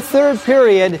 Then in the third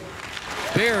period,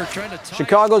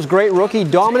 Chicago's great rookie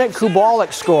Dominik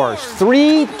Kubalik scores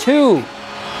 3-2.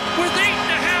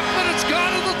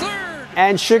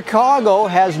 And Chicago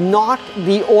has knocked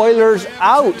the Oilers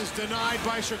out.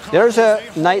 There's a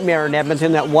nightmare in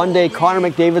Edmonton that one day Connor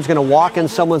McDavid's going to walk in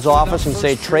someone's office and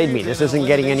say, trade me, this isn't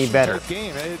getting any better.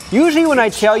 Usually when I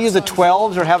tell you the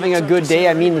 12s are having a good day,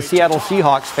 I mean the Seattle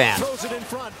Seahawks fan.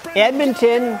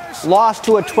 Edmonton lost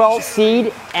to a 12th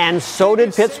seed, and so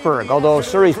did Pittsburgh, although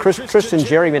Surrey's Tristan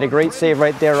Jarry made a great save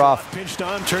right there off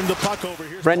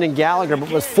Brendan Gallagher.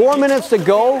 But with 4 minutes to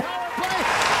go,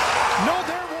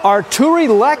 Arturi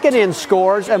Lehkonen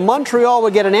scores, and Montreal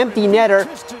would get an empty netter.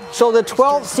 So the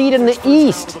 12th seed in the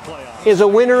East is a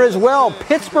winner as well.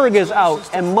 Pittsburgh is out,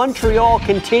 and Montreal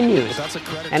continues.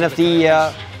 And if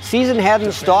the season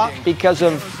hadn't stopped because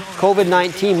of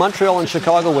COVID-19, Montreal and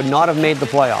Chicago would not have made the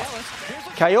playoffs.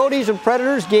 Coyotes and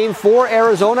Predators, Game 4,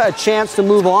 Arizona, a chance to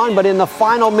move on, but in the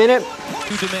final minute,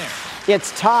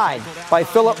 it's tied by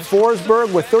Philip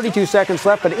Forsberg with 32 seconds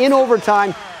left. But in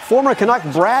overtime, former Canuck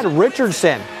Brad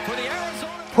Richardson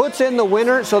puts in the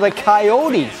winner, so the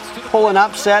Coyotes pull an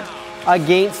upset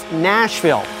against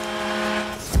Nashville.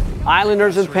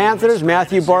 Islanders and Panthers,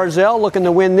 Matthew Barzal looking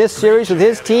to win this series with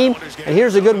his team, and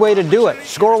here's a good way to do it.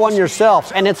 Score one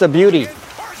yourself, and it's a beauty.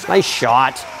 Nice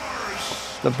shot.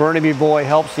 The Burnaby boy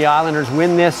helps the Islanders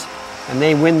win this, and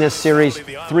they win this series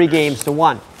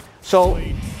 3-1. So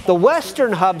the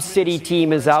Western Hub City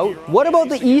team is out. What about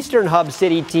the Eastern Hub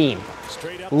City team?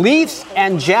 Leafs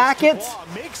and Jackets.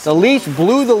 The Leafs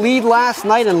blew the lead last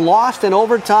night and lost in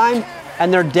overtime,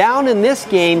 and they're down in this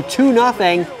game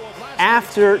 2-0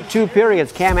 after 2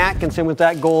 periods. Cam Atkinson with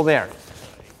that goal there.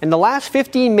 In the last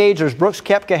 15 majors, Brooks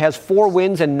Koepka has 4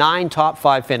 wins and 9 top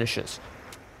 5 finishes.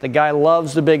 The guy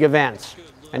loves the big events,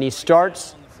 and he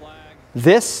starts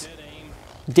this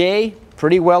day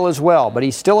pretty well as well, but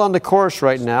he's still on the course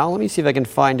right now. Let me see if I can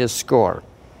find his score.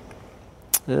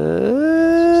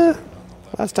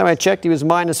 Last time I checked, he was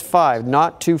 -5,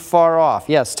 not too far off.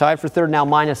 Yes, tied for third now,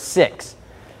 -6.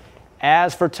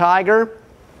 As for Tiger,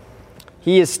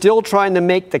 he is still trying to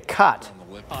make the cut.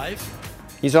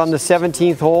 He's on the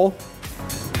 17th hole,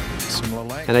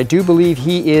 and I do believe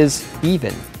he is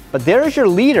even. But there's your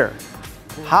leader,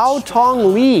 Hao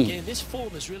Tong Lee.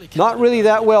 Not really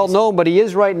that well known, but he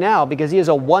is right now because he has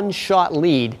a 1-shot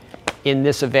lead in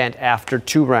this event after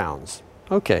 2 rounds.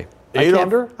 Okay. 8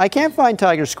 under? I can't find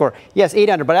Tiger's score. Yes, 8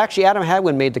 under, but actually Adam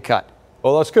Hadwin made the cut.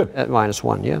 Oh, that's good. At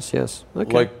 -1, yes.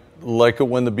 Okay. Like it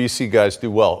when the BC guys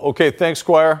do well. Okay, thanks,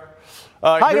 Squire.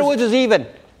 Tiger Woods is even.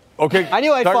 Okay. I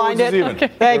knew I'd Tiger find Woods it. is even. Okay.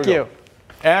 Thank you.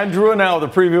 Ann Drew now, the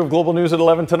preview of Global News at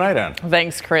 11 tonight, Ann.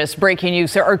 Thanks, Chris. Breaking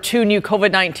news. There are 2 new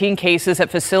COVID-19 cases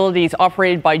at facilities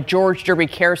operated by George Derby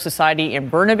Care Society in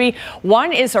Burnaby.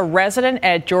 One is a resident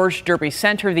at George Derby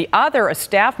Center, the other a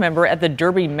staff member at the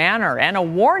Derby Manor. And a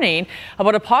warning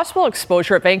about a possible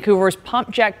exposure at Vancouver's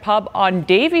Pump Jack Pub on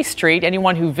Davie Street.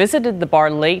 Anyone who visited the bar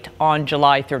late on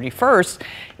July 31st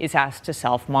is asked to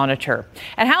self-monitor.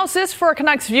 And how's this for a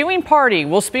Canucks viewing party?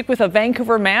 We'll speak with a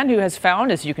Vancouver man who has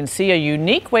found, as you can see, a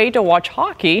unique way to watch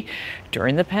hockey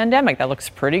during the pandemic. That looks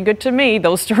pretty good to me.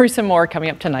 Those stories and more coming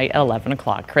up tonight at 11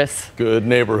 o'clock. Chris. Good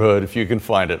neighborhood if you can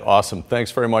find it. Awesome. Thanks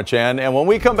very much, Ann. And when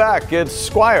we come back, it's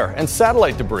Squire and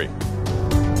satellite debris.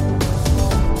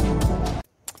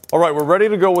 All right, we're ready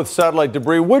to go with satellite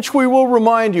debris, which we will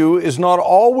remind you is not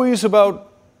always about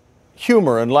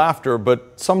humor and laughter,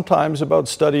 but sometimes about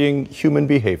studying human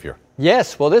behavior.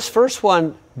 Yes, well, this first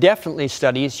one definitely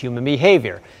studies human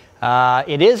behavior.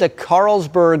 It is a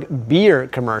Carlsberg beer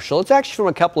commercial. It's actually from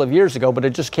a couple of years ago, but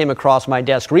it just came across my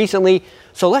desk recently.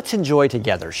 So let's enjoy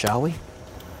together, shall we?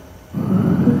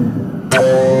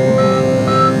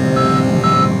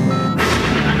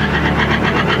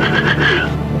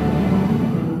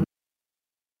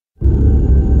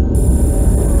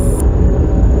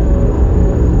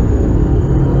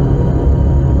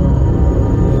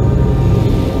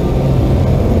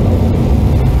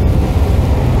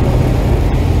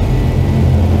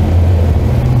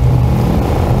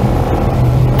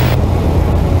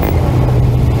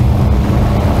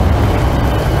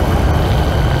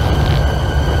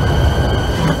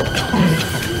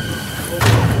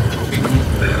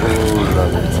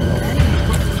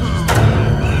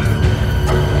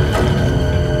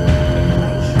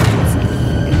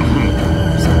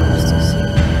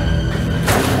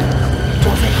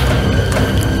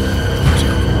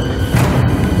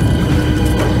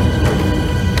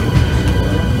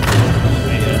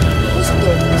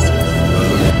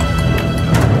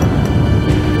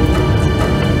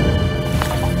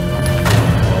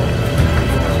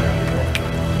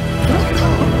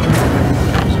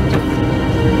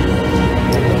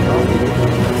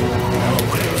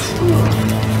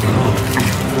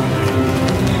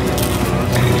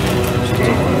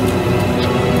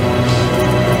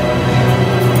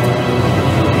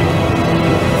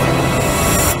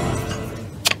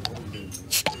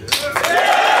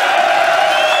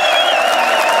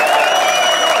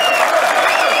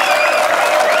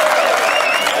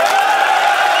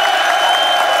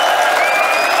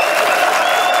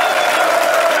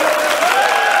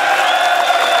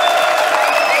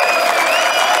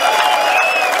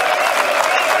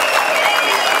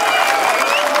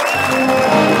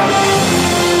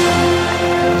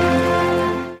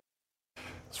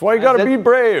 That's why you got to be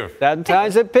brave.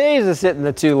 Sometimes it pays to sit in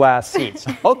the two last seats.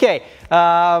 Okay,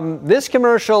 this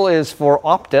commercial is for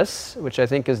Optus, which I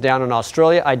think is down in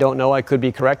Australia. I don't know. I could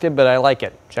be corrected, but I like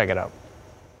it. Check it out.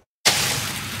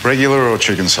 Regular or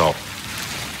chicken salt?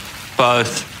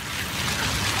 Both.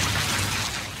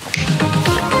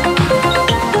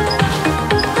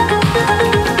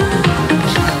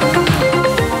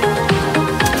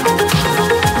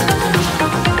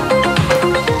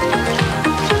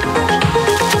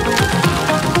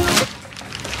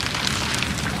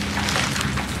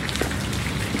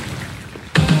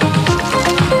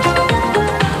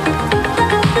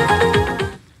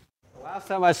 Last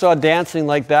time I saw dancing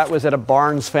like that was at a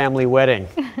Barnes family wedding.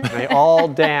 They all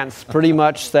dance pretty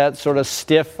much that sort of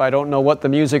stiff, I don't know what the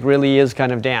music really is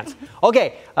kind of dance.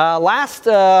 Okay, last,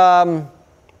 a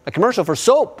commercial for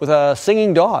soap with a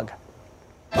singing dog.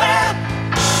 The hair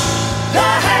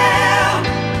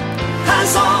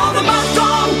has all the mud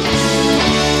gone.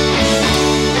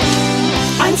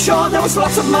 I'm sure there was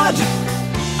lots of mud.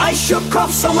 I shook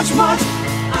off so much mud.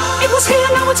 It was here,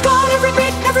 now it's gone. Every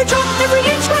bit, every drop, every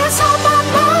inch, there's all my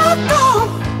mud gone.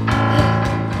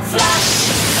 Flash.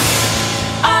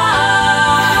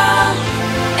 Ah,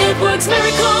 it works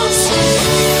miracles.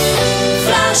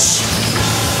 Flash.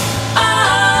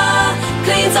 Ah,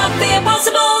 cleans up the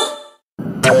impossible.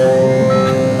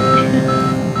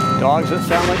 Dogs that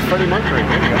sound like Freddie Mercury.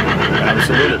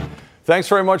 Absolutely. Thanks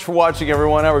very much for watching,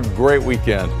 everyone. Have a great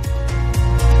weekend.